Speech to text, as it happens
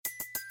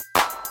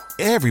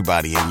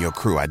Everybody in your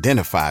crew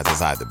identifies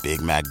as either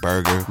Big Mac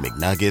Burger,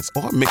 McNuggets,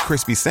 or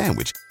McCrispy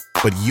Sandwich.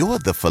 But you're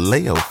the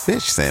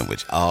Filet-O-Fish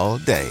Sandwich all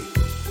day.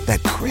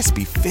 That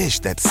crispy fish,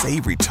 that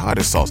savory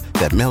tartar sauce,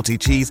 that melty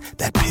cheese,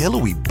 that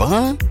pillowy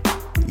bun.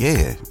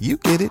 Yeah, you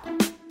get it.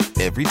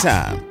 Every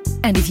time.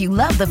 And if you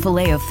love the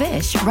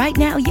Filet-O-Fish, right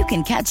now you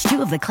can catch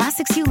two of the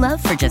classics you love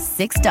for just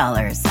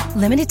 $6.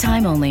 Limited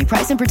time only.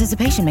 Price and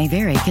participation may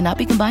vary. Cannot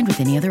be combined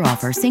with any other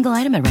offer. Single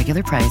item at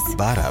regular price.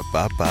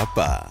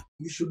 Ba-da-ba-ba-ba.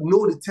 You should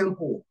know the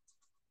tempo,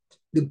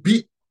 the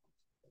beat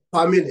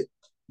per minute,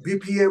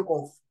 BPM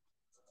of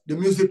the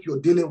music you're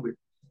dealing with.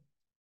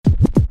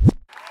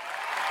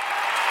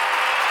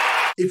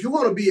 If you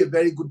want to be a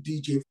very good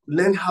DJ,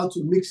 learn how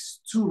to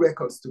mix two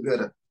records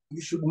together.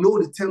 You should know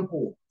the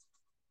tempo,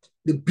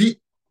 the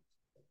beat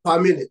per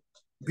minute,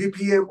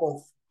 BPM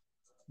of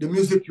the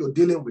music you're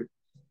dealing with.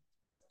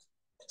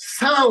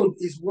 Sound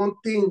is one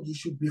thing you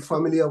should be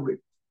familiar with.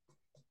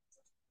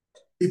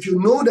 If you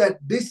know that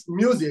this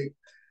music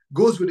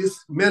goes with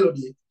this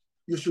melody,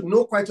 you should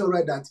know quite all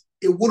right that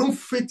it wouldn't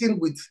fit in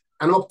with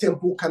an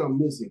up-tempo kind of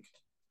music.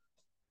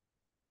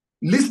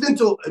 Listening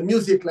to a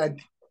music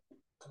like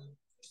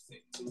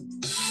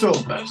so,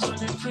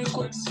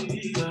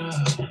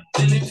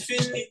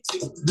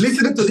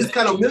 listening to this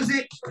kind of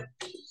music,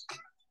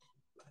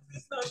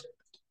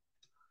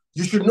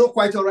 you should know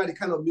quite all right the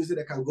kind of music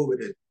that can go with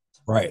it.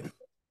 Right.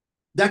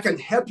 That can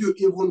help you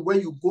even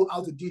when you go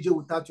out to DJ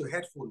without your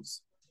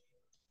headphones.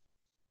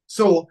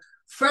 So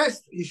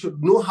first, you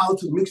should know how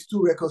to mix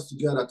two records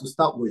together to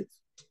start with.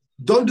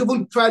 Don't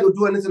even try to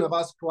do anything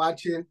about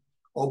scratching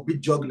or beat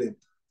juggling.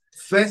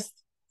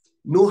 First,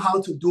 know how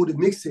to do the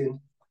mixing.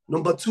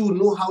 Number two,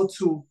 know how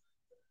to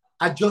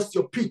adjust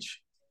your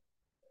pitch.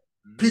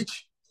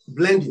 Pitch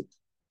blending.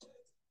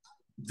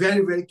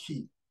 Very, very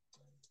key.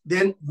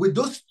 Then with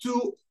those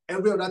two,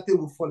 every other thing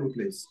will fall in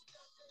place.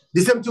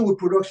 The same thing with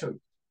production.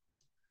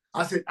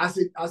 As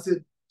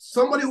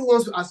somebody who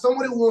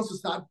wants to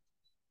start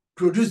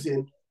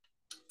producing,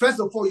 first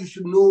of all, you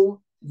should know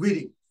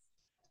reading.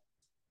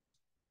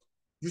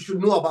 You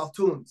should know about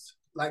tones.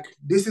 Like,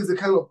 this is the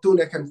kind of tone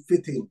that can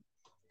fit in.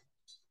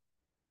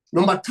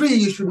 Number three,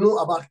 you should know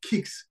about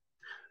kicks.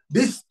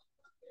 This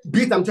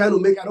beat I'm trying to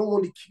make, I don't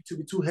want the kick to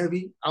be too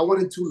heavy. I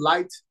want it too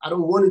light. I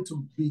don't want it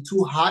to be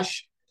too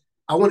harsh.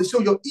 I want it so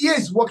your ear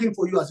is working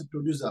for you as a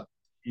producer.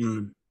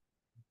 Mm.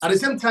 At the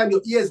same time,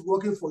 your ear is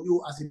working for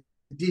you as a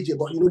DJ.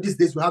 But these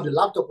days we have the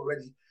laptop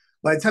already.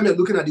 By the time you're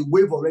looking at the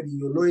wave already,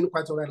 you're knowing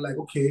quite all right, like,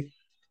 okay,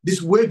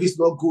 this wave is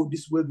not good,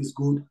 this wave is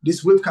good.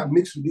 This wave can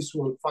mix with this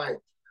one, fine.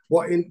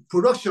 But in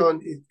production,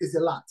 it's a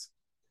lot.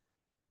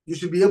 You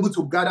should be able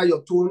to gather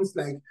your tones,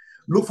 like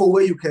look for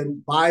where you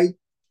can buy,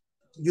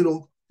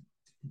 good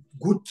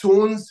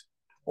tones,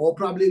 or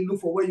probably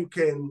look for where you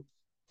can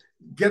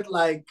get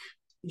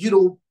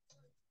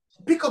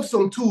pick up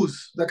some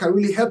tools that can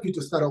really help you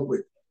to start up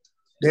with.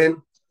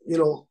 Then,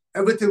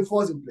 everything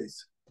falls in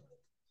place.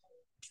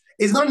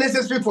 It's not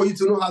necessary for you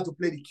to know how to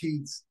play the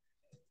keys.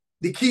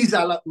 The keys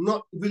are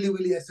not really,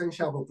 really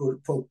essential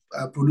for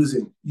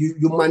producing.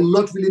 You might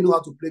not really know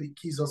how to play the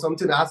keys or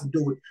something that has to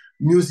do with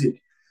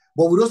music.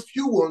 But with those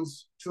few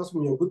ones, trust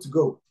me, you're good to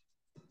go.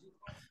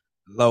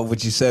 Love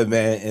what you said,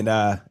 man.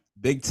 And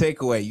big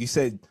takeaway. You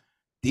said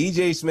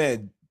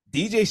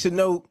DJs should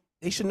know.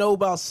 They should know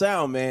about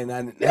sound, man.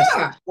 And that's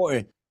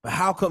important. But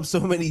how come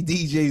so many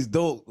DJs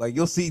don't? Like,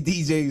 you'll see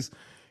DJs,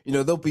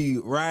 they'll be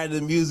riding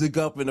the music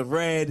up in the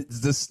red, it's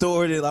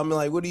distorted. I'm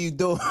like, what are you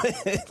doing?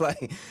 It's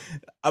like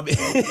so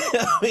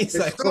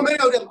many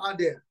of them out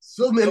there.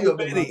 So many of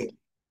them out there.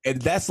 And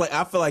that's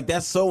I feel like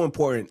that's so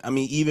important. I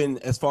mean, even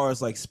as far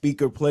as like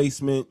speaker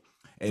placement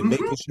and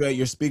making sure that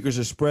your speakers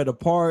are spread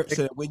apart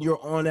so that when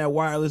you're on that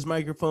wireless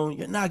microphone,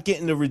 you're not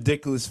getting the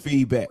ridiculous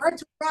feedback.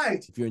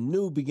 Right. If you're a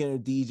new beginner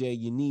DJ,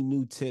 you need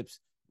new tips.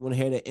 You want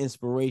to hear that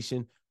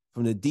inspiration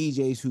from the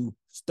DJs who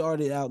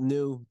started out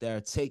new, that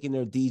are taking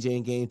their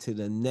DJing game to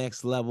the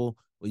next level.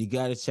 Well, you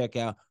got to check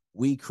out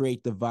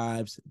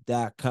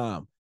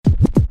WeCreateTheVibes.com.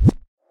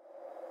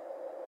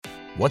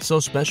 What's so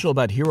special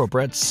about Hero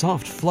Bread's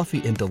soft,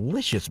 fluffy, and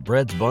delicious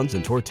breads, buns,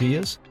 and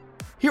tortillas?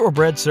 Hero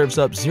Bread serves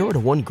up 0 to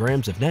 1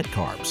 grams of net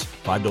carbs,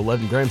 5 to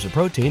 11 grams of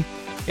protein,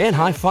 and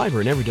high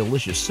fiber in every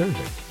delicious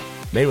serving.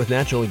 Made with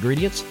natural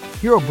ingredients,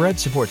 Hero Bread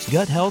supports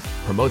gut health,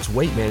 promotes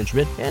weight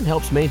management, and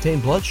helps maintain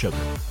blood sugar.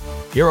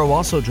 Hero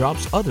also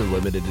drops other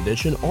limited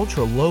edition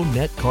ultra-low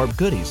net carb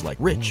goodies like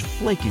rich,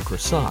 flaky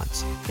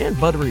croissants and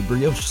buttery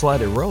brioche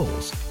slider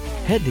rolls.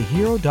 Head to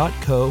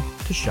hero.co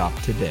to shop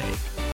today.